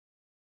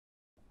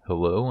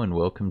Hello and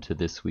welcome to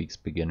this week's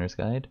Beginner's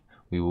Guide.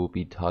 We will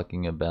be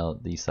talking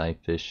about the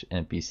Psi-Fish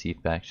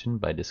NPC Faction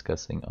by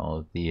discussing all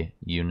of the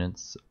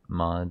units,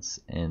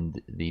 mods,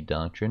 and the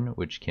doctrine,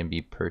 which can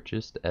be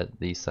purchased at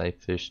the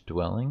Psi-Fish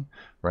dwelling.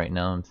 Right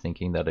now I'm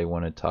thinking that I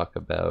want to talk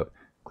about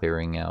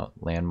clearing out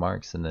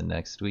landmarks in the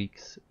next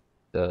week's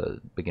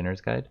Beginner's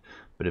Guide,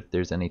 but if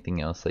there's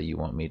anything else that you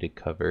want me to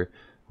cover,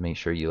 make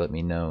sure you let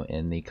me know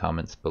in the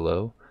comments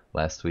below.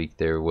 Last week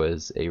there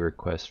was a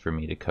request for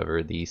me to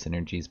cover the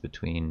synergies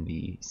between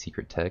the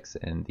secret text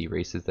and the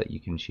races that you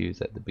can choose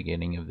at the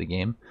beginning of the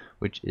game,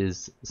 which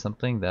is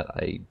something that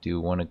I do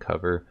want to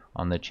cover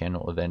on the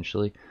channel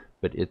eventually,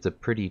 but it's a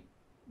pretty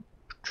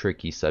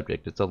tricky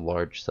subject. It's a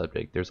large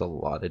subject. There's a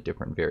lot of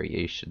different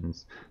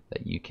variations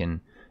that you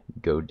can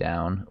go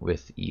down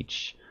with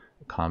each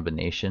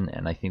combination,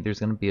 and I think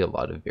there's going to be a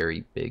lot of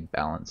very big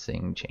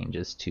balancing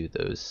changes to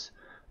those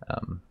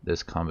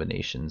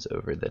combinations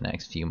over the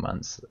next few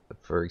months.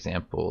 For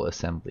example,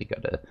 assembly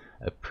got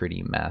a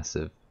pretty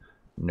massive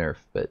nerf,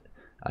 but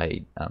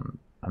I'm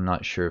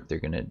not sure if they're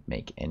going to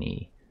make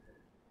any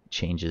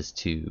changes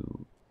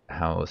to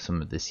how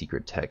some of the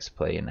secret text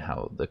play and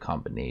how the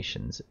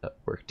combinations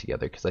work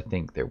together, because I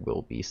think there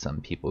will be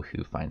some people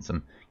who find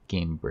some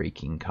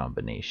game-breaking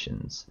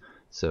combinations.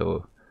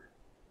 So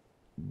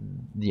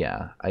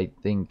yeah, I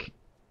think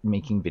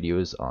making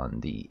videos on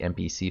the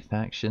NPC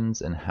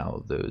factions and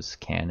how those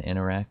can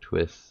interact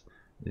with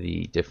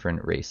the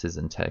different races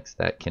and texts,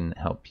 that can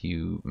help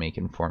you make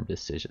informed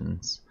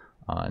decisions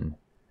on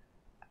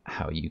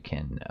how you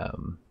can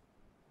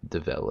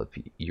develop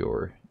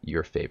your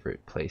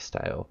favorite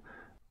playstyle.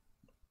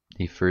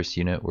 The first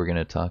unit we're going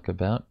to talk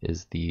about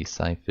is the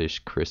Psi-Fish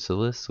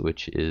Chrysalis,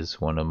 which is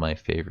one of my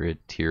favorite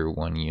tier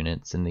 1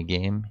 units in the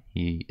game.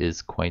 He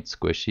is quite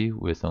squishy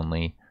with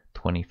only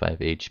 25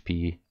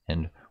 HP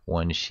and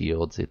 1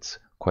 shield. It's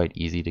quite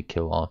easy to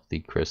kill off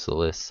the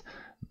Chrysalis,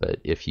 but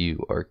if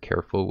you are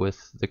careful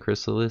with the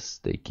Chrysalis,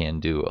 they can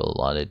do a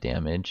lot of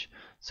damage,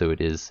 so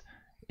it is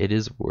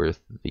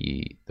worth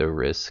the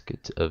risk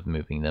of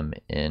moving them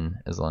in,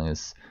 as long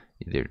as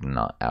they're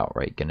not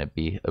outright going to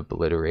be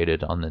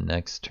obliterated on the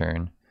next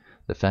turn.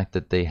 The fact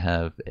that they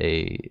have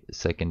a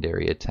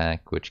secondary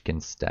attack which can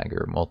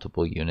stagger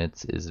multiple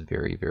units is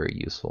very, very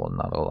useful, and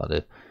not a lot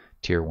of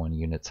tier 1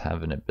 units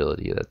have an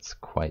ability that's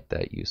quite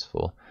that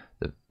useful.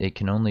 It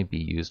can only be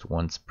used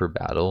once per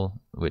battle,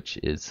 which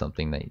is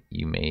something that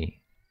you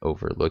may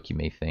overlook. You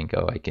may think,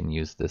 oh, I can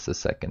use this a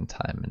second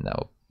time, and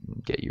that'll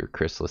get your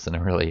Chrysalis in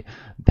a really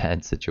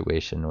bad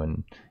situation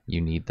when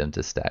you need them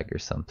to stagger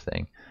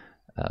something.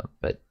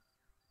 But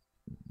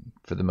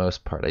for the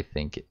most part, I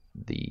think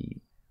the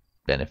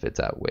benefits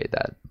outweigh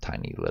that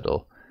tiny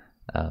little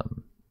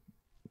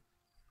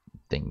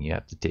thing you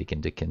have to take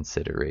into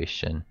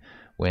consideration.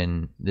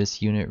 When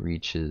this unit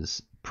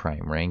reaches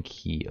prime rank,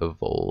 he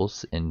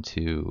evolves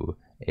into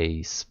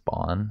a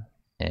spawn,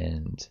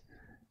 and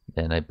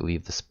then I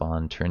believe the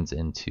spawn turns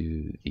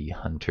into the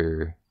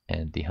hunter,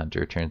 and the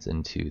hunter turns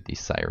into the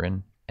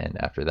siren, and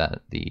after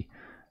that the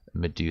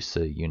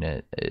Medusa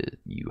unit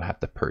you have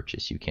to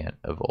purchase. You can't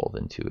evolve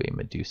into a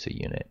Medusa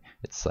unit.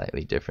 It's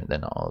slightly different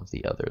than all of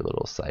the other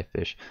little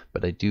Psi-Fish,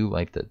 but I do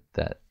like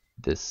that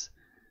this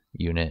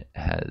unit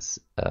has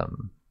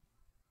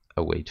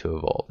a way to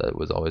evolve. That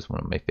was always one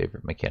of my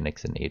favorite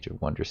mechanics in Age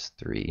of Wonders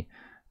 3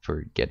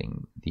 for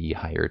getting the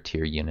higher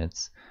tier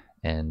units,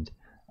 and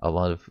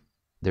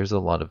there's a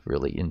lot of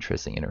really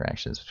interesting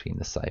interactions between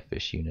the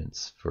Psi-Fish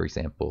units. For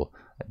example,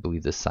 I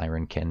believe the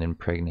Siren can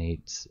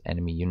impregnate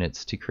enemy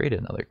units to create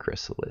another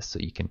Chrysalis, so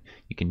you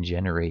can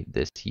generate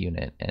this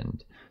unit,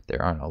 and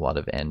there aren't a lot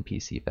of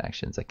NPC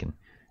factions that can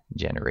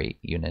generate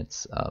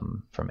units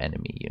from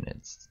enemy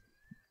units.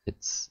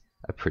 It's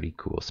a pretty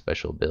cool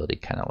special ability,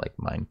 kind of like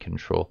mind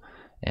control.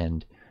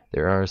 And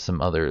there are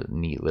some other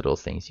neat little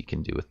things you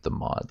can do with the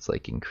mods,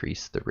 like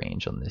increase the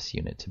range on this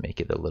unit to make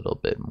it a little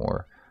bit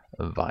more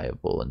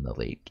viable in the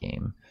late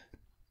game.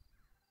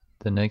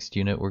 The next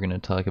unit we're going to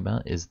talk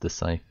about is the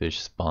Psi-Fish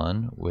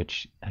Spawn,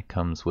 which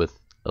comes with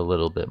a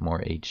little bit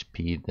more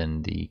HP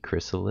than the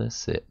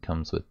Chrysalis. It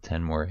comes with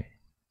 10 more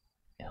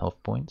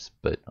health points,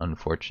 but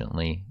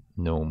unfortunately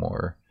no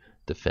more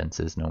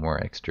defenses, no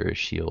more extra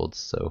shields,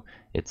 so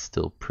it's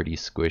still pretty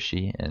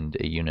squishy and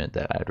a unit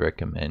that I'd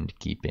recommend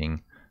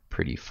keeping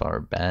pretty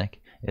far back.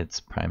 Its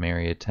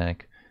primary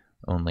attack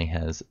only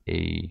has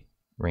a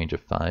range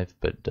of 5,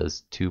 but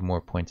does 2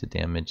 more points of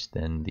damage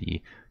than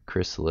the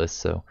Chrysalis,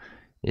 so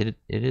it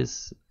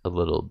is a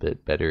little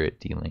bit better at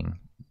dealing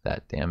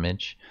that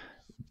damage.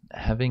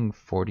 Having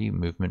 40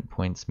 movement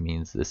points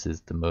means this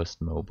is the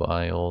most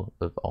mobile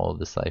of all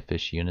the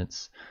Psi-Fish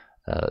units.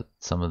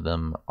 Some of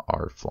them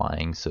are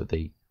flying, so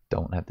they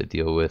don't have to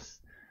deal with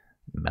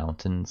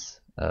mountains,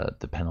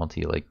 the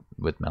penalty like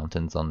with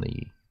mountains on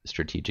the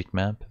strategic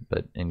map,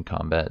 but in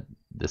combat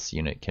this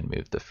unit can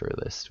move the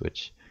furthest,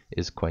 which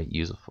is quite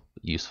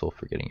useful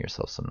for getting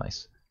yourself some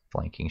nice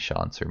flanking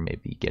shots, or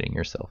maybe getting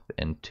yourself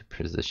into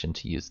position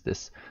to use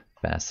this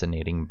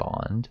fascinating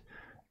bond,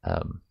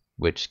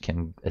 which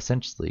can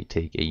essentially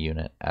take a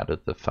unit out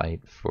of the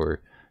fight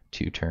for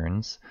 2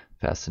 turns.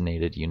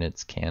 Fascinated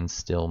units can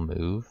still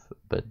move,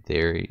 but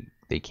they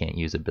can't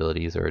use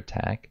abilities or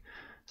attack.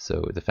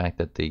 So the fact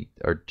that they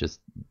are just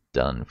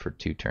done for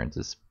 2 turns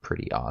is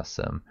pretty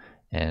awesome.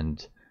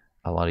 And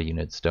a lot of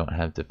units don't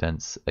have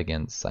defense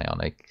against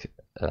psionic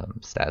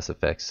status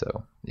effects,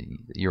 so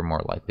you're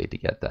more likely to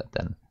get that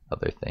than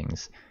other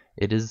things.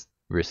 It is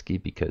risky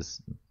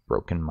because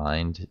Broken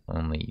Mind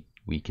only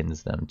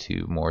weakens them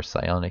to more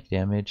psionic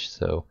damage,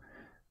 so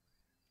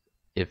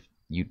if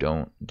you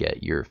don't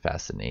get your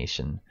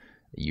fascination,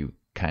 you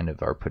kind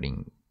of are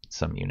putting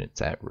some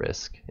units at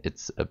risk.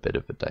 It's a bit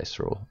of a dice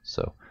roll,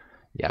 so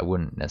yeah, I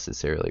wouldn't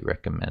necessarily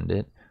recommend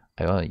it.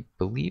 I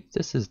believe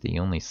this is the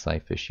only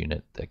Psi-Fish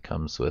unit that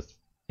comes with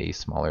a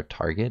smaller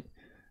target.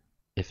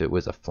 If it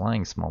was a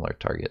flying smaller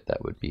target,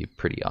 that would be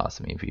pretty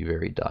awesome. It'd be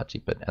very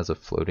dodgy, but as a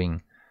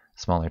floating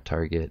smaller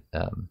target,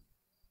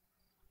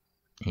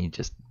 he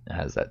just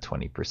has that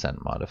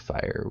 20%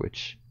 modifier,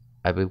 which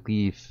I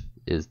believe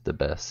is the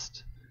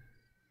best,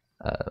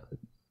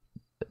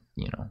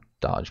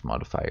 dodge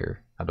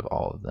modifier out of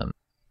all of them.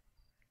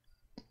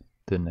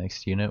 The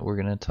next unit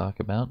we're going to talk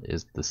about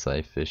is the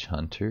Psi-Fish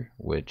Hunter,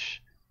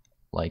 which,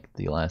 like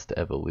the last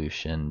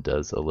evolution,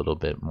 does a little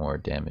bit more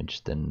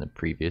damage than the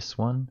previous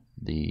one.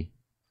 The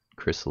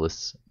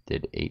Chrysalis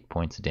did 8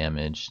 points of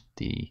damage.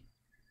 The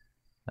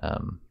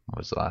what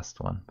was the last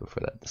one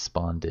before that? The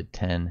Spawn did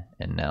 10,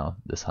 and now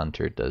this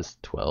Hunter does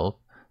 12.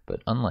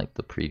 But unlike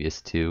the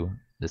previous two,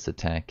 this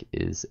attack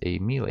is a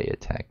melee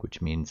attack,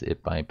 which means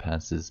it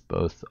bypasses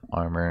both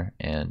armor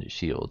and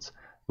shields,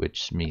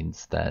 which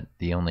means that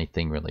the only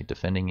thing really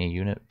defending a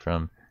unit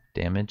from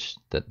damage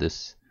that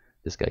this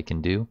guy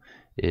can do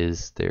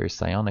is their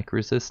psionic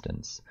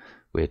resistance,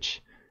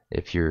 which,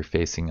 if you're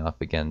facing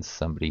off against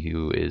somebody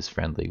who is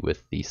friendly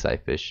with the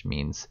Psi-Fish,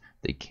 means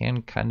they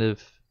can kind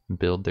of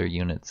build their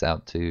units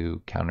out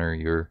to counter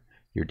your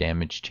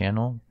damage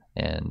channel,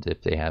 and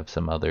if they have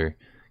some other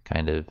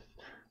kind of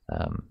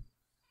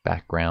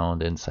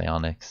background in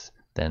psionics,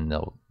 then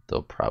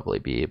they'll probably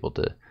be able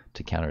to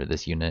counter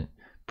this unit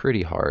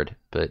pretty hard.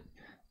 But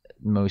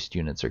most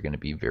units are going to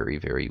be very,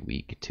 very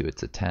weak to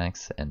its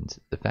attacks, and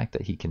the fact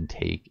that he can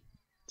take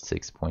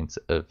 6 points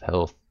of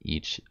health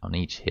on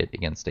each hit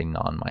against a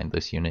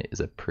non-mindless unit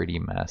is a pretty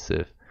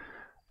massive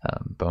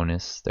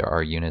bonus. There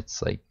are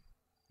units like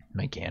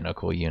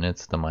mechanical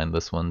units, the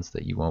mindless ones,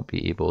 that you won't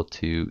be able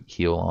to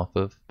heal off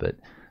of, but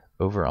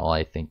overall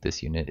I think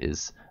this unit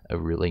is a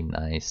really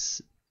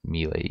nice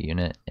melee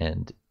unit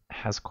and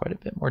has quite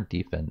a bit more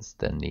defense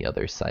than the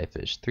other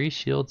Psi-Fish. 3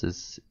 shields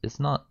is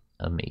not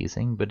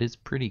amazing, but it's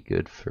pretty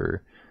good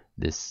for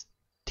this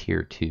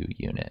tier 2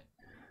 unit.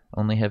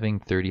 Only having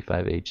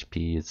 35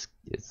 HP is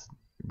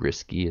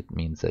risky. It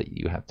means that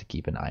you have to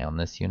keep an eye on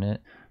this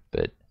unit,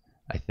 but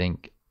I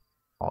think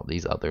all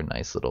these other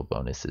nice little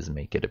bonuses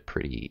make it a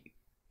pretty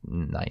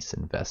nice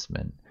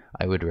investment.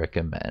 I would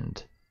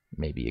recommend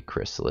maybe a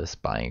Chrysalis,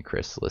 buying a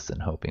Chrysalis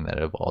and hoping that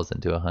it evolves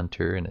into a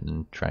Hunter and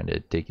then trying to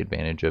take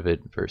advantage of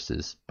it,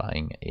 versus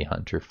buying a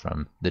Hunter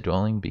from the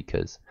Dwelling,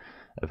 because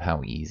of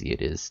how easy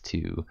it is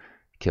to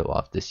kill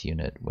off this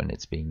unit when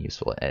it's being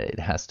useful. It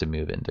has to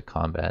move into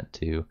combat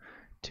to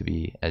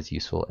be as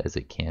useful as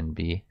it can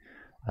be.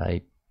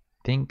 I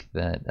think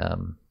that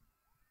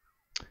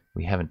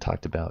we haven't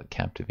talked about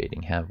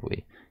captivating, have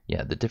we?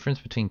 Yeah, the difference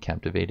between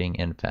captivating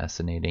and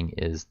fascinating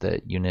is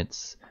that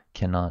units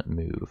cannot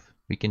move.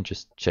 We can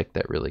just check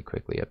that really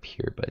quickly up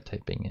here by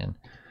typing in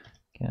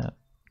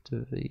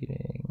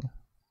captivating.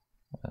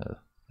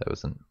 That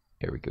wasn't,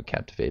 here we go,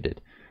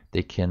 captivated.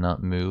 They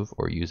cannot move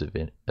or use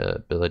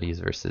abilities,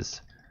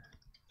 versus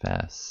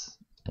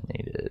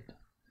fascinated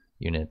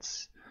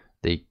units.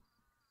 They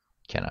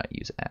cannot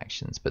use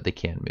actions, but they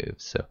can move.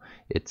 So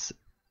it's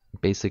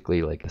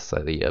basically like a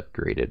slightly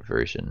upgraded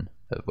version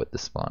of what the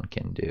Spawn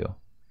can do.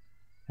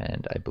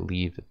 And I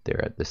believe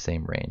they're at the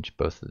same range.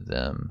 Both of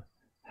them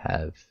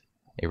have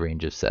a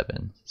range of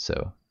 7.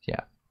 So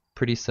yeah,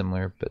 pretty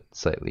similar, but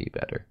slightly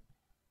better.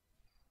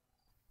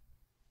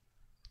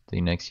 The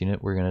next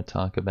unit we're going to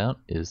talk about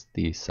is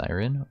the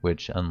Siren,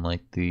 which,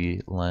 unlike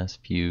the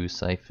last few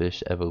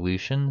Psi-Fish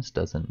evolutions,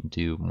 doesn't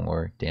do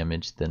more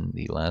damage than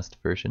the last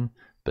version,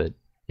 but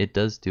it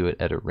does do it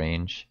at a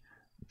range,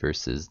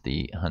 versus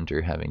the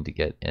Hunter having to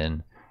get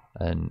in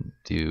and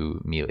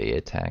do melee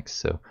attacks.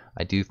 So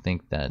I do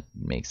think that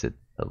makes it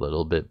a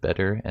little bit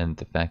better, and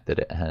the fact that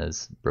it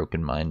has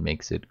Broken Mind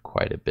makes it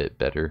quite a bit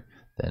better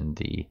than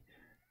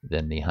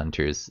the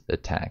Hunter's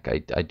attack.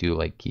 I do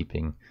like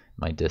keeping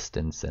my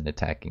distance and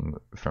attacking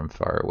from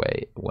far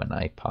away when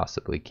I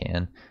possibly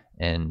can,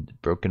 and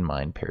Broken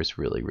Mind pairs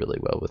really, really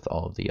well with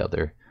all of the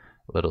other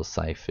little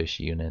Psi-Fish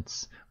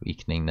units,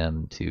 weakening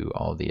them to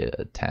all the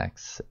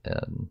attacks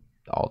and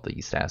all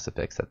the status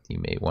effects that you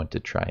may want to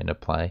try and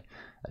apply.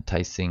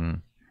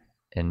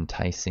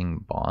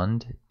 Enticing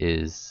Bond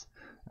is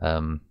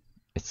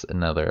it's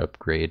another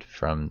upgrade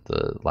from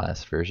the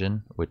last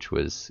version, which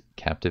was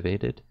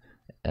Captivated,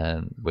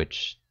 and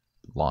which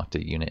locked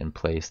a unit in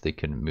place, they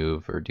couldn't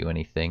move or do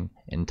anything.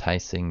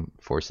 Enticing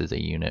forces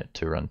a unit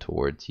to run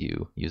towards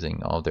you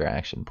using all their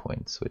action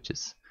points, which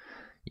is,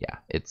 yeah,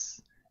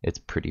 it's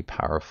pretty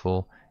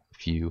powerful.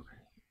 If you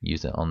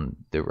use it on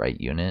the right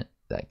unit,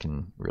 that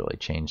can really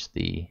change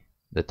the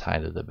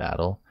tide of the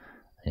battle.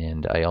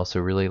 And I also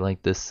really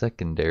like this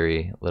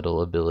secondary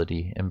little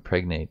ability,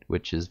 Impregnate,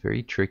 which is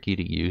very tricky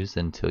to use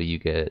until you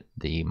get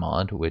the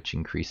mod, which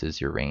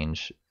increases your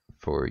range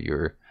for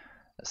your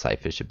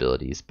Psi-Fish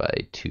abilities by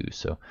 2.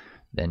 So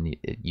then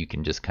you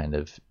can just kind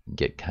of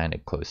get kind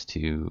of close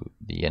to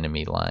the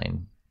enemy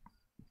line,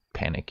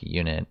 panic a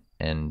unit,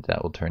 and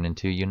that will turn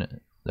into a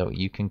unit that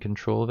you can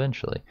control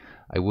eventually.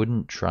 I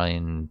wouldn't try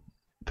and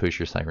push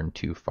your Siren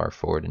too far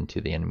forward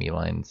into the enemy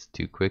lines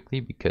too quickly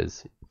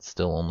because it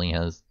still only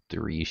has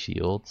 3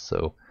 shields,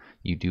 so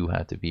you do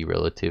have to be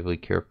relatively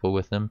careful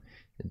with him.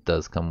 It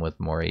does come with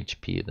more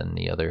HP than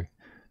the other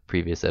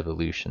previous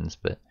evolutions,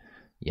 but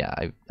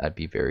yeah, I'd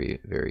be very,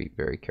 very,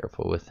 very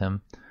careful with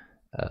him.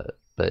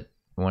 But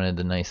one of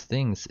the nice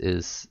things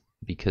is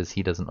because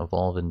he doesn't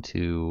evolve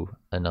into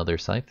another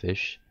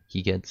Psi-Fish,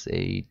 he gets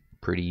a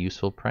pretty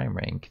useful prime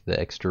rank. The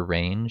extra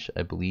range,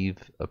 I believe,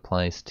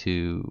 applies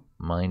to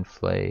Mind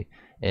Flay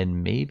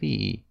and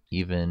maybe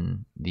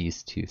even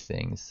these 2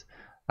 things.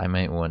 I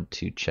might want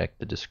to check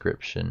the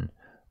description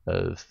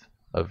of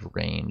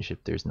range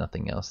if there's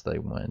nothing else that I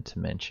wanted to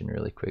mention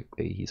really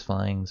quickly. He's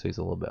flying, so he's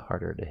a little bit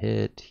harder to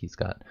hit. He's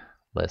got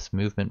less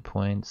movement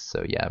points,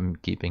 so yeah,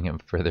 keeping him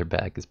further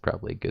back is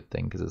probably a good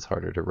thing because it's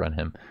harder to run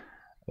him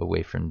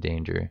away from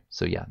danger.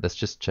 So yeah, let's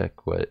just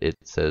check what it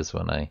says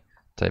when I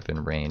type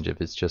in range,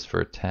 if it's just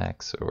for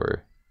attacks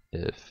or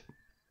if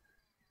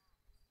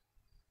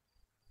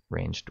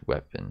ranged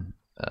weapon.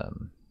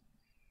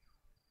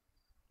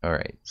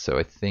 Alright, so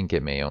I think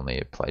it may only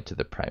apply to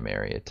the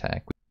primary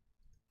attack.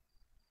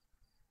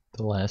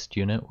 The last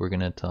unit we're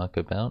going to talk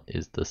about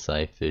is the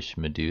Psi-Fish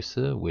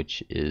Medusa,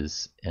 which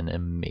is an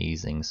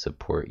amazing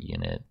support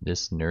unit.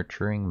 This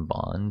nurturing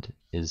bond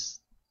is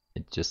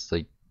just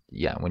like,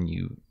 yeah, when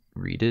you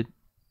read it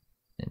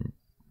and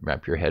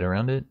wrap your head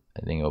around it,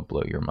 I think it'll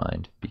blow your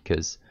mind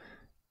because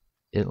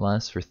it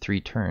lasts for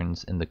 3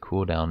 turns and the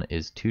cooldown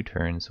is 2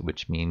 turns,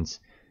 which means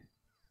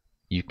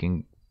you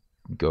can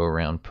go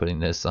around putting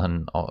this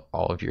on all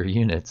of your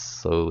units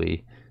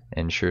slowly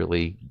and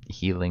surely,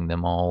 healing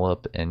them all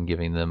up and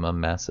giving them a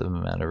massive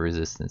amount of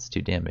resistance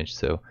to damage.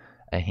 So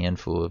a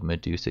handful of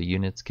Medusa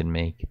units can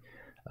make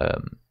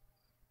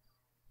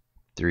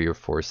 3 or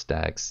 4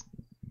 stacks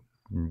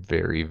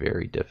very,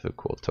 very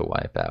difficult to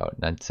wipe out.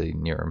 I'd say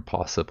near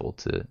impossible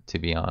to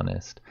be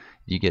honest.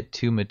 You get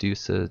 2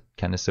 Medusa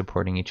kind of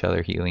supporting each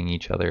other, healing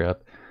each other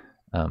up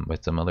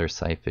with some other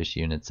Psi-Fish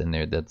units in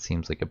there. That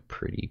seems like a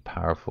pretty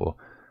powerful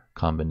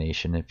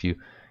combination. If you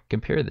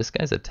compare this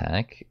guy's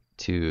attack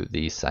to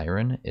the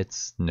Siren,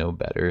 it's no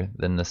better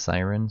than the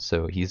Siren.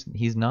 So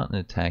he's not an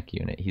attack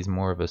unit, he's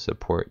more of a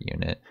support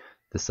unit.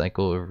 The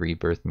cycle of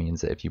rebirth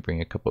means that if you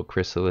bring a couple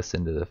Chrysalis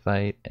into the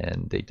fight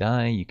and they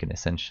die, you can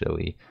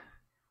essentially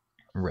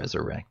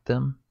resurrect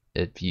them.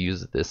 If you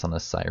use this on a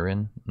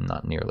Siren,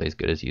 not nearly as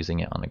good as using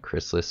it on a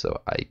Chrysalis,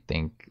 so I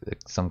think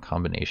some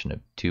combination of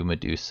 2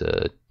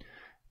 Medusa,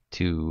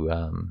 2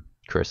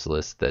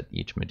 Chrysalis that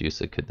each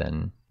Medusa could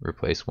then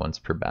replace once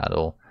per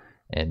battle,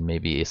 and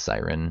maybe a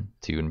Siren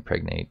to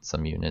impregnate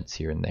some units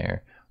here and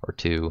there, or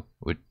 2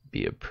 would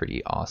be a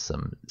pretty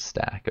awesome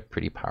stack, a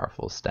pretty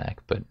powerful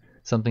stack, but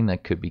something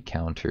that could be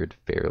countered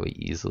fairly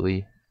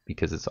easily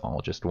because it's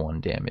all just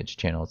 1 damage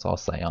channel, it's all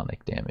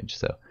psionic damage,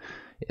 so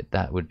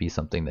that would be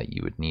something that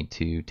you would need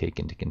to take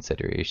into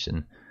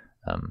consideration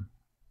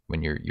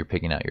when you're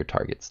picking out your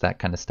targets. That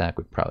kind of stack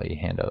would probably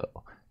handle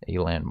a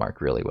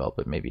landmark really well,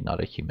 but maybe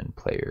not a human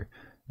player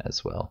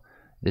as well.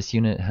 This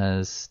unit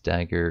has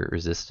stagger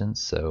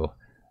resistance, so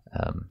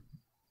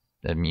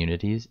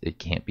immunities, it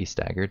can't be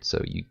staggered,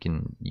 so you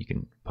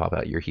can pop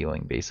out your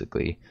healing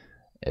basically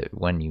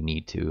when you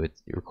need to. It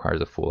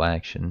requires a full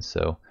action,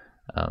 so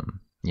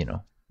you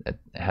know,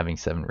 having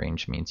 7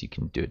 range means you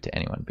can do it to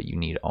anyone, but you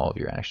need all of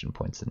your action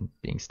points, and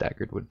being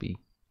staggered would be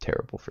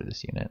terrible for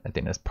this unit. I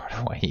think that's part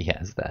of why he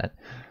has that.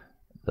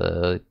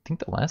 I think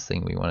the last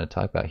thing we want to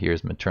talk about here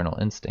is maternal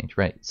instinct,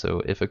 right?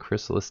 So if a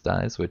Chrysalis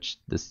dies, which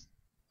this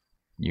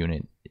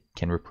unit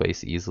can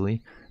replace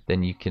easily,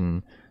 then you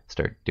can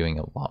start doing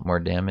a lot more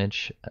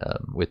damage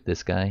with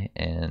this guy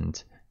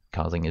and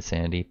causing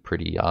insanity.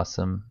 Pretty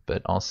awesome.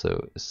 But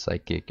also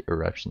psychic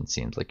eruption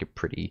seems like a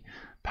pretty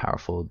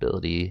powerful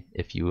ability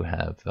if you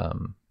have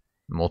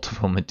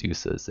multiple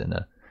Medusas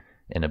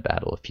in a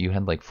battle. If you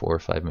had like 4 or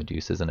 5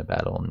 Medusas in a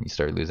battle and you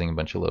start losing a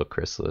bunch of little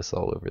Chrysalis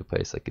all over the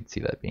place, I could see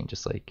that being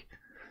just like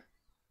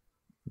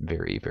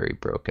very, very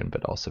broken,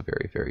 but also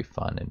very, very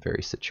fun and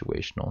very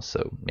situational.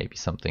 So maybe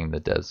something the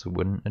devs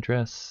wouldn't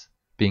address.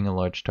 Being a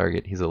large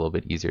target, he's a little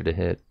bit easier to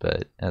hit,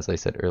 but as I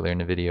said earlier in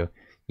the video,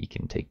 he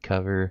can take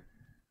cover.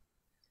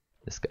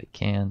 This guy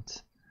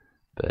can't.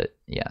 But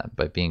yeah,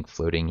 by being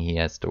floating, he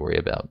has to worry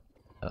about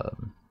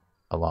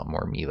a lot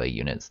more melee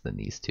units than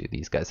these two.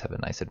 These guys have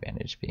a nice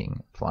advantage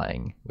being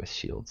flying with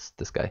shields.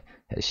 This guy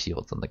has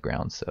shields on the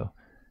ground, so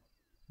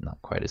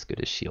not quite as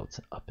good as shields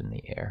up in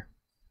the air.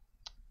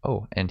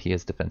 Oh, and he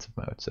has defensive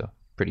mode, so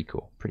pretty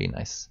cool. Pretty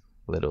nice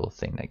little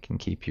thing that can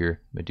keep your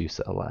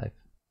Medusa alive.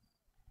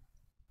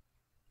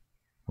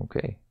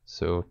 Okay,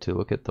 so to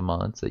look at the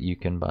mods that you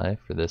can buy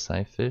for the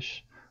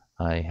Psi-Fish,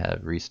 I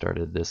have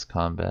restarted this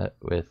combat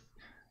with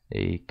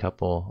a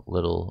couple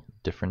little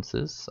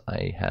differences.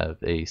 I have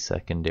a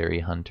secondary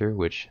hunter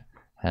which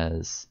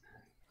has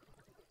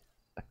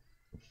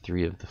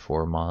 3 of the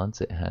 4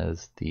 mods. It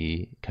has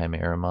the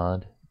Chimera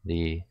mod,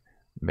 the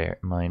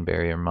Mind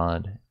Barrier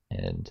mod,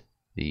 and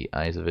the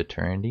Eyes of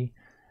Eternity.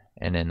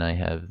 And then I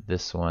have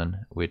this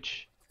one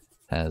which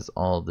has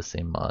all the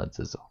same mods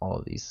as all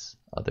of these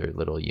other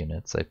little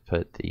units. I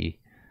put the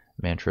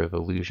Mantra of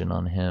Illusion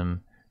on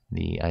him,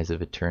 the Eyes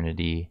of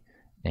Eternity,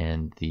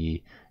 and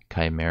the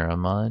Chimera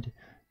mod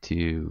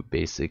to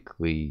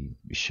basically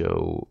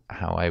show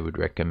how I would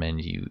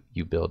recommend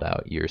you build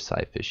out your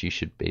Psi-Fish. You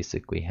should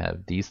basically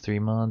have these 3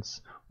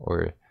 mods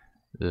or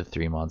the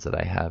 3 mods that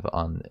I have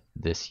on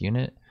this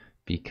unit,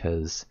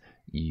 because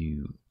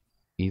you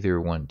either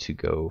want to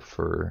go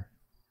for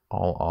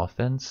all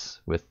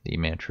offense with the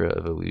Mantra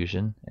of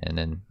Illusion and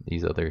then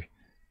these other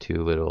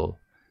 2 little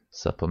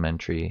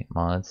supplementary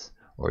mods,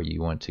 or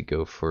you want to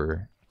go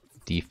for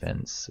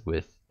defense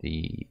with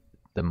the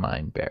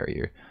Mind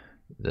Barrier.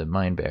 The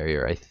Mind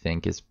Barrier, I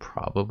think, is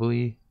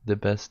probably the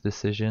best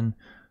decision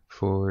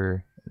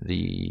for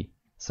the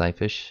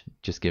Psi-Fish.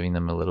 Just giving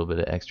them a little bit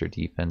of extra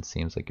defense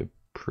seems like a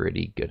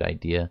pretty good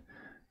idea,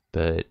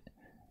 but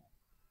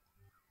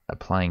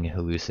applying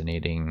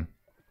hallucinating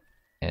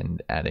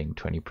and adding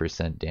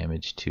 20%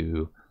 damage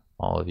to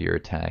all of your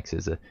attacks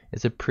is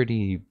a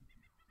pretty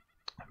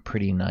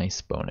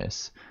nice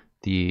bonus.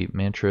 The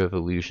Mantra of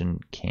Illusion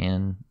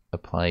can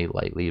apply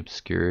lightly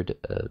obscured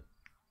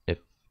if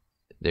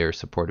their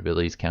support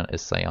abilities count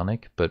as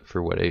psionic, but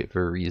for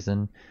whatever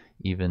reason,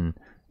 even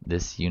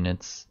this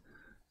unit's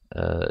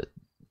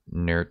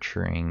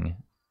nurturing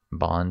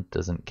bond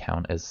doesn't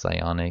count as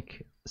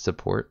psionic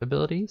support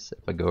abilities.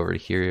 If I go over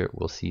here,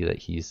 we'll see that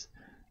he's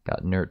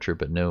got nurture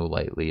but no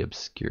lightly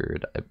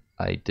obscured.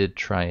 I did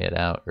try it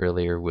out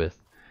earlier with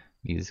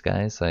these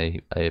guys.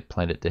 I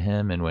applied it to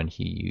him, and when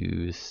he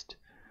used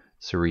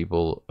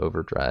Cerebral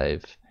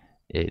Overdrive,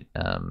 it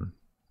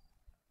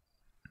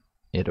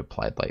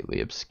applied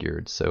lightly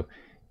obscured, so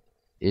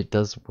it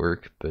does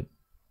work, but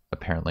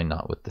apparently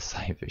not with the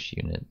Psi-Fish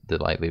unit. The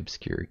lightly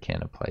obscured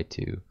can apply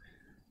to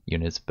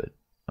units, but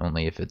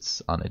only if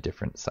it's on a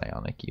different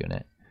psionic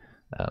unit.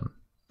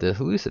 The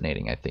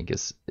hallucinating, I think,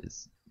 is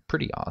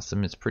pretty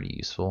awesome. It's pretty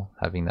useful.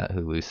 Having that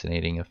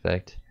hallucinating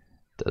effect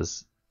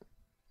does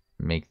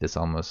make this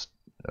almost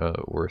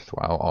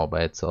worthwhile all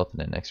by itself,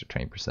 and an extra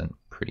 20%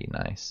 pretty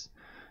nice.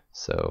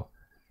 So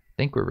I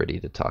think we're ready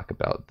to talk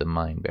about the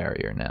Mind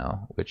Barrier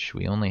now, which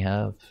we only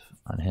have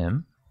on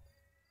him.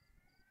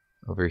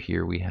 Over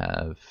here we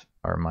have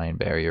our Mind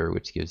Barrier,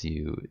 which gives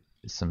you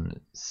some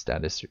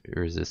status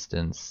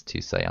resistance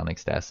to psionic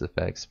status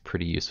effects.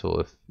 Pretty useful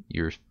if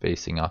you're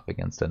facing off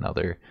against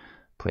another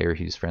player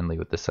who's friendly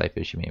with the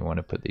Psi-Fish. You may want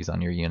to put these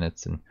on your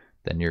units, and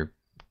then you're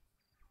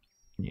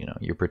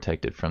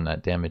protected from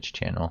that damage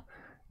channel,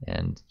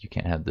 and you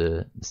can't have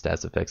the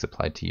status effects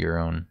applied to your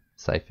own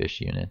Psi-Fish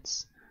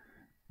units.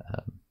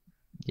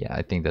 Yeah,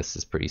 I think this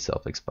is pretty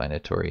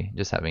self-explanatory.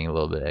 Just having a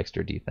little bit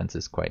extra defense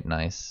is quite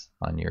nice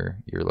on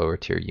your lower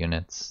tier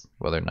units.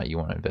 Whether or not you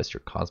want to invest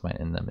your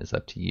Cosmite in them is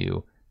up to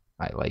you.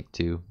 I like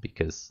to,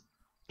 because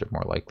they're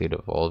more likely to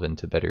evolve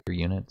into better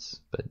units,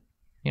 but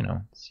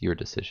it's your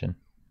decision.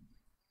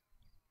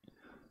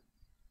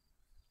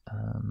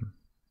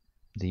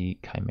 The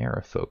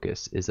Chimera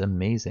focus is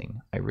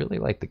amazing. I really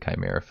like the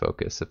Chimera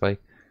focus. If I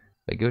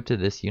go to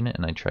this unit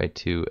and I try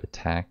to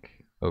attack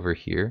over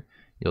here,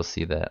 you'll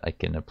see that I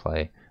can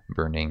apply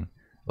burning,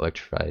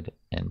 electrified,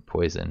 and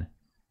poison.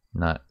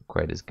 Not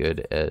quite as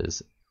good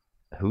as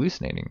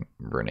hallucinating,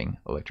 burning,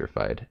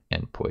 electrified,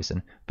 and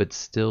poison, but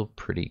still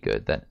pretty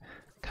good. That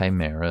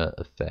Chimera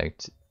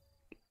effect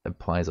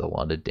applies a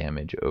lot of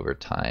damage over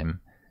time.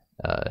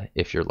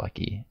 If you're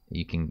lucky,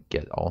 you can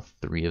get all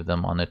 3 of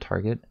them on a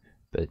target,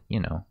 but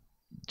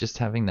just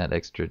having that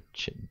extra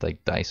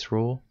dice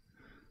roll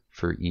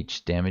for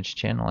each damage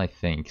channel, I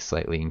think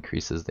slightly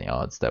increases the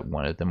odds that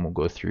one of them will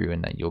go through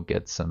and that you'll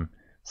get some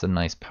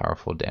nice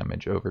powerful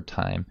damage over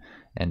time.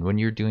 And when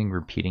you're doing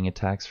repeating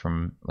attacks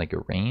from like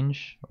a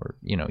range, or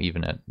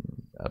even at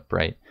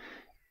upright,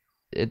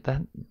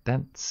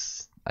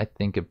 that's I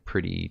think a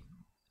pretty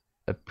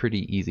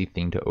easy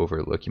thing to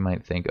overlook. You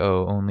might think,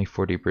 oh, only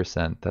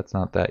 40%, that's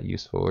not that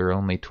useful, or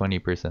only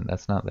 20%,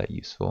 that's not that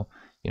useful.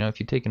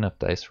 If you take enough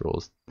dice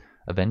rolls,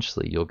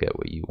 eventually you'll get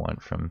what you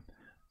want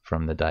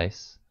from the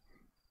dice.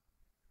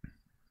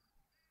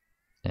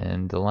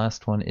 And the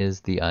last one is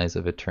the Eyes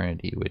of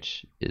Eternity,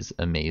 which is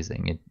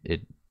amazing.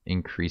 It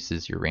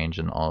increases your range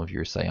on all of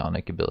your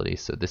psionic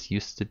abilities. So this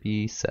used to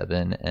be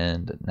 7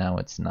 and now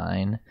it's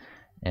 9,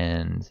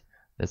 and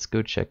let's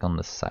go check on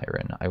the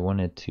Siren. I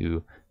wanted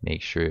to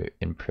make sure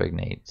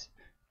Impregnate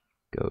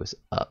goes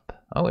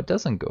up. Oh, it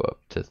doesn't go up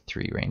to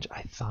 3 range.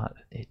 I thought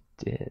it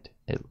did.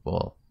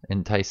 Well,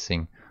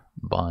 Enticing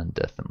Bond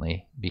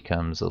definitely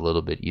becomes a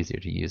little bit easier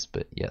to use,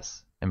 but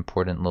yes,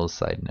 important little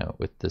side note,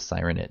 with the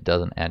Siren it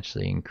doesn't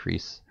actually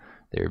increase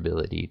their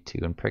ability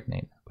to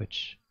impregnate,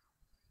 which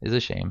is a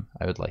shame.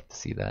 I would like to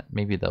see that.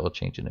 Maybe that will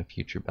change in a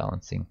future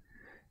balancing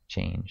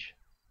change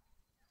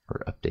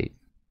or update.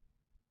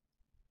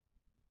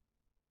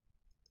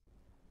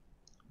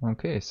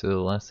 Okay, so the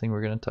last thing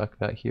we're going to talk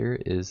about here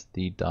is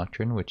the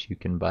doctrine, which you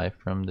can buy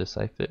from the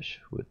Psi-Fish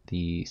with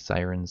the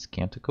Siren's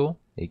Canticle.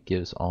 It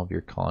gives all of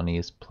your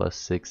colonies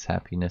 +6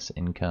 happiness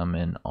income,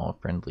 and all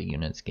friendly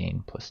units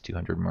gain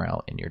 +200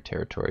 morale in your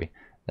territory.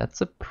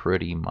 That's a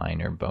pretty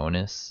minor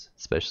bonus,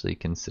 especially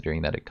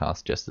considering that it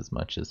costs just as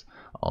much as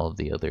all of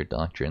the other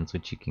doctrines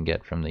which you can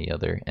get from the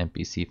other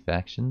NPC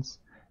factions.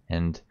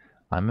 And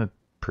I'm a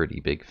pretty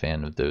big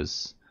fan of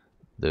those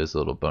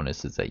little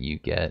bonuses that you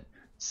get.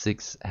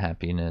 6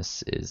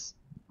 happiness is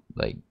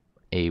like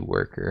a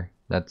worker.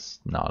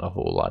 That's not a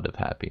whole lot of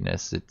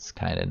happiness. It's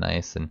kind of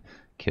nice and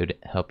could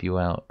help you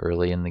out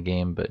early in the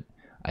game, but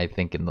I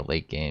think in the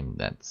late game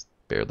that's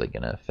barely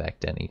going to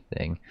affect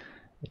anything.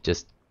 It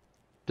just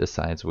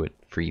decides what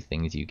free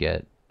things you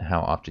get, how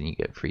often you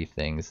get free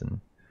things, and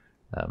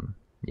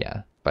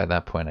yeah, by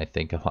that point I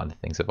think a lot of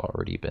things have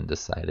already been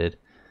decided.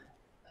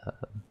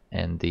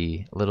 And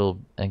the little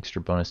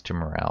extra bonus to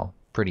morale,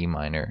 pretty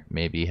minor,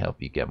 maybe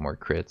help you get more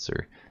crits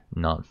or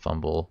not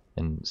fumble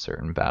in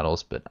certain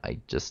battles, but I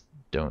just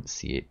don't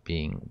see it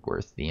being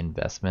worth the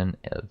investment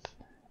of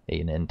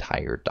an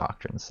entire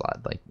doctrine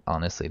slot. Like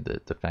honestly,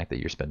 the fact that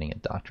you're spending a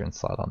doctrine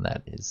slot on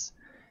that is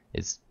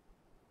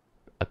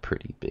a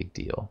pretty big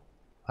deal,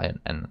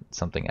 and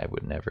something I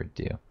would never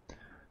do.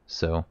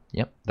 So,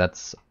 yep,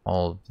 that's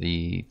all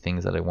the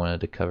things that I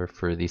wanted to cover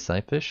for the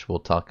Psi-Fish. We'll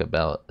talk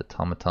about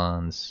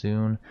automatons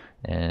soon,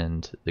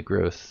 and the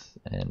growth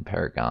and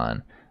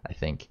Paragon, I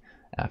think,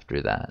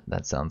 after that.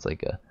 That sounds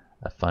like a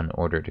fun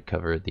order to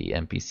cover the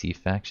NPC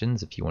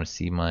factions. If you want to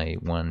see my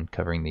one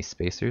covering these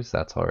spacers,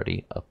 that's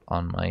already up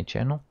on my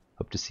channel.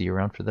 Hope to see you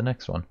around for the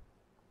next one.